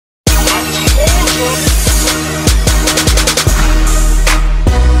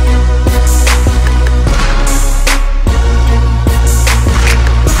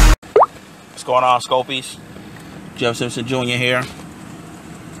What's going on, Scopies? Jeff Simpson Jr. here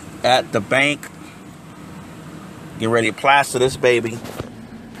at the bank. Getting ready to plaster this baby.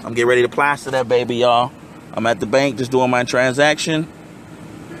 I'm getting ready to plaster that baby, y'all. I'm at the bank just doing my transaction.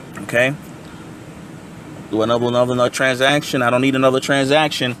 Okay. Do another transaction. I don't need another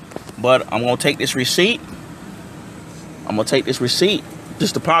transaction, but I'm going to take this receipt.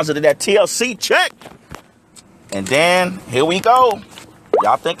 Just deposited that TLC check. And then, here we go.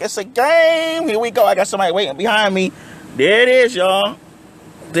 Y'all think it's a game? Here we go. I got somebody waiting behind me. There it is, y'all.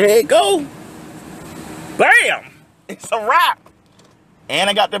 There it go. Bam! It's a wrap. And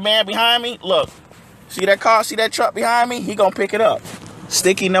I got the man behind me. Look. See that car? See that truck behind me? He gonna pick it up.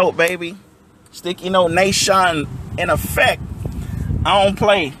 Sticky note, baby. Sticky note nation in effect. I don't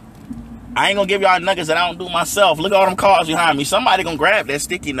play. I ain't gonna give y'all nuggets that I don't do myself. Look at all them cars behind me. Somebody gonna grab that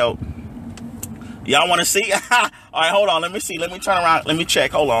sticky note. Y'all want to see? All right, hold on. Let me see. Let me turn around. Let me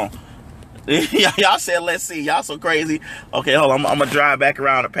check. Hold on. Y'all said, let's see. Y'all so crazy. Okay, hold on. I'm going to drive back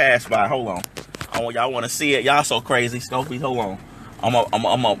around and pass by. Hold on. Y'all want to see it? Y'all so crazy. Scopies, hold on. I'm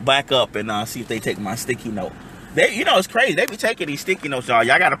going to back up and see if they take my sticky note. You know, it's crazy. They be taking these sticky notes, y'all.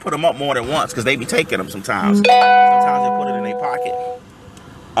 Y'all got to put them up more than once because they be taking them sometimes. Sometimes they put it in their pocket.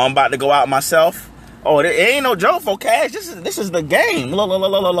 I'm about to go out myself. Oh, it ain't no joke for cash. This is the game.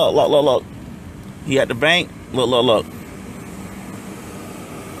 Look. He at the bank. Look.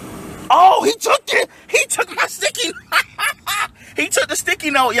 Oh, he took it. He took my sticky. He took the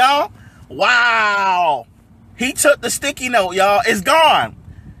sticky note, y'all. Wow. He took the sticky note, y'all. It's gone.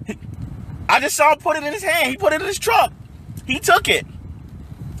 I just saw him put it in his hand. He put it in his truck. He took it.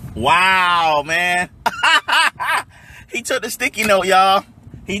 Wow, man. He took the sticky note, y'all.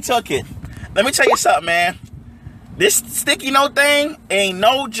 He took it. Let me tell you something, man. This sticky note thing ain't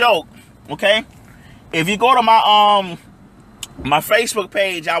no joke, okay? If you go to my my Facebook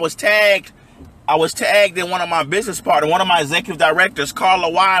page, I was tagged in one of my business partners, one of my executive directors,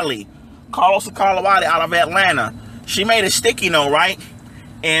 Carlos Wiley out of Atlanta. She made a sticky note, right?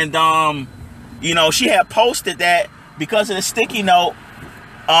 And you know, she had posted that because of the sticky note,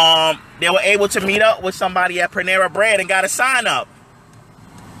 they were able to meet up with somebody at Panera Bread and got a sign up.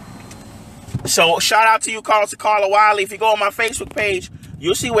 So shout out to you, Carlos Wiley. If you go on my Facebook page,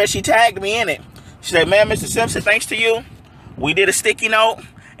 you'll see where she tagged me in it. She said, man, Mr. Simpson, thanks to you, we did a sticky note,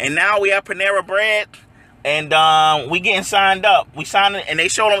 and now we have Panera Bread, and we getting signed up. We signed it, and they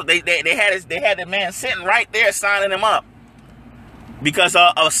showed them, they had the man sitting right there signing him up because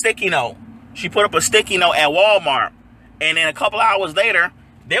of a sticky note. She put up a sticky note at Walmart, and then a couple hours later,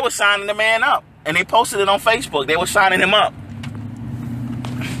 they were signing the man up, and they posted it on Facebook. They were signing him up.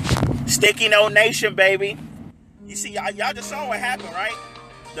 Sticky note nation, baby. You see, y'all just saw what happened, right?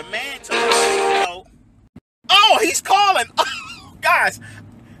 The man took the sticky note. Oh, he's calling. Oh, guys,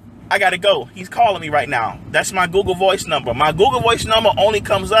 I got to go. He's calling me right now. That's my Google Voice number. My Google Voice number only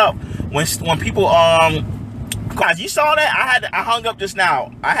comes up when people, guys, you saw that? I hung up just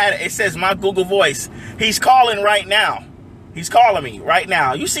now. It says my Google Voice. He's calling right now. He's calling me right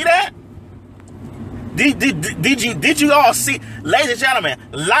now. You see that? Did you all see? Ladies and gentlemen,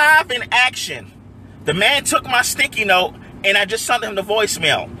 live in action. The man took my sticky note, and I just sent him the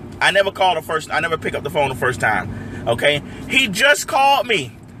voicemail. I never picked up the phone the first time. Okay? He just called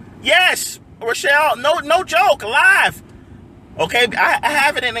me. Yes, Rochelle, no joke, live. Okay, I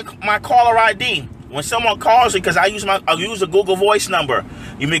have it in my caller ID. When someone calls me, because I use a Google Voice number.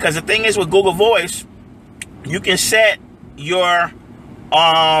 Because the thing is with Google Voice, you can set your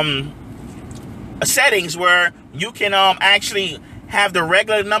settings where you can actually have the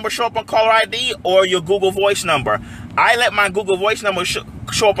regular number show up on caller ID or your Google Voice number. I let my Google Voice number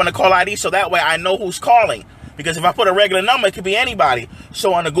show up on the caller ID so that way I know who's calling. Because if I put a regular number, it could be anybody.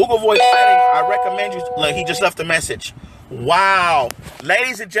 So on the Google Voice setting, I recommend you. Look, he just left a message. Wow,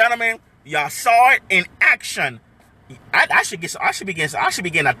 ladies and gentlemen, y'all saw it in action. I should be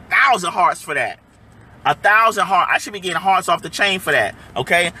getting 1,000 hearts for that. 1,000 hearts. I should be getting hearts off the chain for that.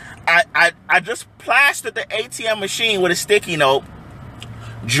 Okay, I just plastered the ATM machine with a sticky note.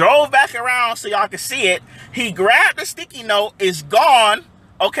 Drove back around so y'all can see it. He grabbed the sticky note. It's gone.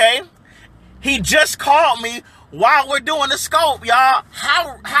 Okay. He just called me while we're doing the scope, y'all.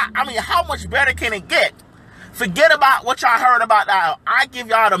 How much better can it get? Forget about what y'all heard about that. I give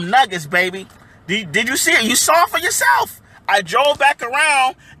y'all them nuggets, baby. Did you see it? You saw it for yourself. I drove back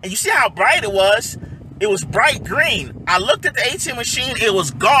around, and you see how bright it was? It was bright green. I looked at the ATM machine. It was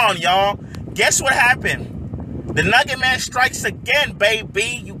gone, y'all. Guess what happened? The Nugget Man strikes again,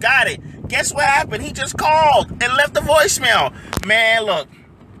 baby. You got it. guess what happened? He just called and left the voicemail. Man, look,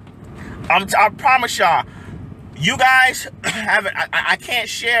 I promise y'all, you guys haven't. I can't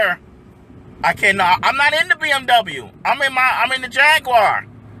share. I cannot. I'm not in the BMW. I'm in the Jaguar.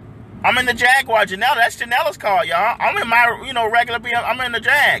 I'm in the Jaguar. Janella, that's Janella's car, y'all. I'm in my, regular BMW. I'm in the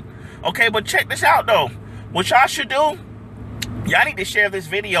Jag. Okay, but check this out though. What y'all should do? Y'all need to share this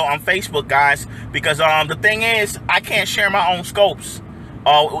video on Facebook, guys, because the thing is, I can't share my own scopes.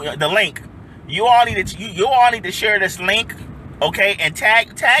 The link. You all need to share this link, okay, and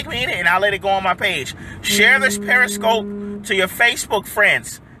tag me in it, and I'll let it go on my page. Share this Periscope to your Facebook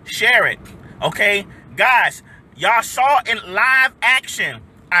friends. Share it, okay, guys. Y'all saw in live action.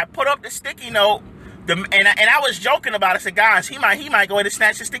 I put up the sticky note, and I was joking about it. I said, guys, he might go ahead and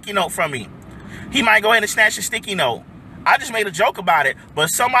snatch the sticky note from me. He might go ahead and snatch the sticky note. I just made a joke about it, but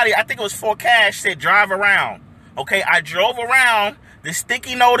somebody, I think it was for cash, said drive around. Okay, I drove around. The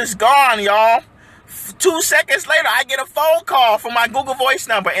sticky note is gone, y'all. 2 seconds later, I get a phone call from my Google Voice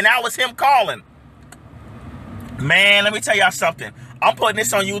number, and that was him calling. Man, let me tell y'all something. I'm putting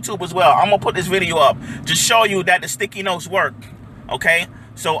this on YouTube as well. I'm going to put this video up to show you that the sticky notes work. Okay?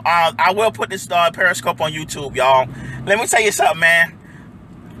 So, I will put this Periscope on YouTube, y'all. Let me tell you something, man.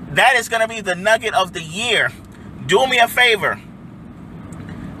 That is going to be the nugget of the year. Do me a favor.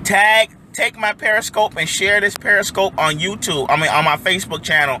 Take my Periscope and share this Periscope on YouTube. I mean, on my Facebook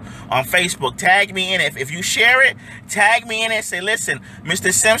channel on Facebook. Tag me in it. If you share it, tag me in it and say, listen,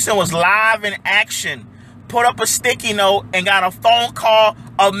 Mr. Simpson was live in action. Put up a sticky note and got a phone call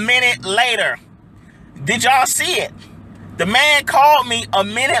a minute later. Did y'all see it? The man called me a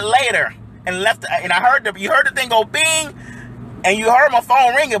minute later and left. And I heard you heard the thing go bing, and you heard my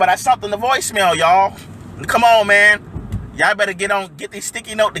phone ringing, but I stopped in the voicemail, y'all. Come on, man. Y'all better get this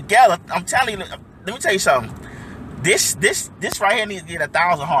sticky note together. I'm telling you, let me tell you something. This right here needs to get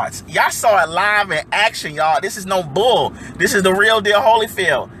 1,000 hearts. Y'all saw it live in action, y'all. This is no bull. This is the real deal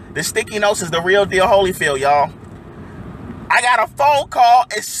Holyfield. The sticky notes is the real deal Holyfield, y'all. I got a phone call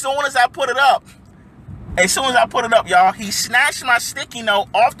as soon as I put it up. As soon as I put it up, y'all, he snatched my sticky note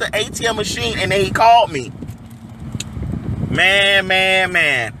off the ATM machine and then he called me.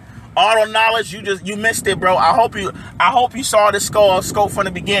 Man. Auto knowledge, you missed it, bro. I hope you saw this scope from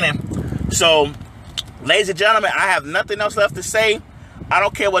the beginning. So, ladies and gentlemen, I have nothing else left to say. I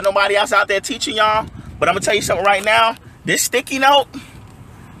don't care what nobody else out there teaching y'all, but I'm gonna tell you something right now. This sticky note,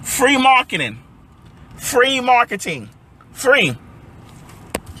 free marketing, free.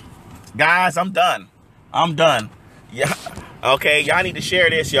 Guys, I'm done. Yeah. Okay, y'all need to share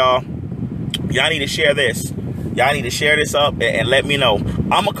this, y'all. Y'all need to share this. Y'all need to share this up and let me know.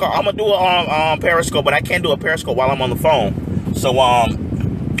 I'm gonna do a Periscope, but I can't do a Periscope while I'm on the phone. So I'm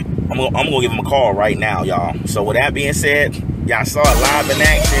gonna give him a call right now, y'all. So with that being said, y'all saw it live in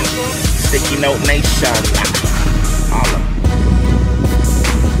action. Sticky Note Nation.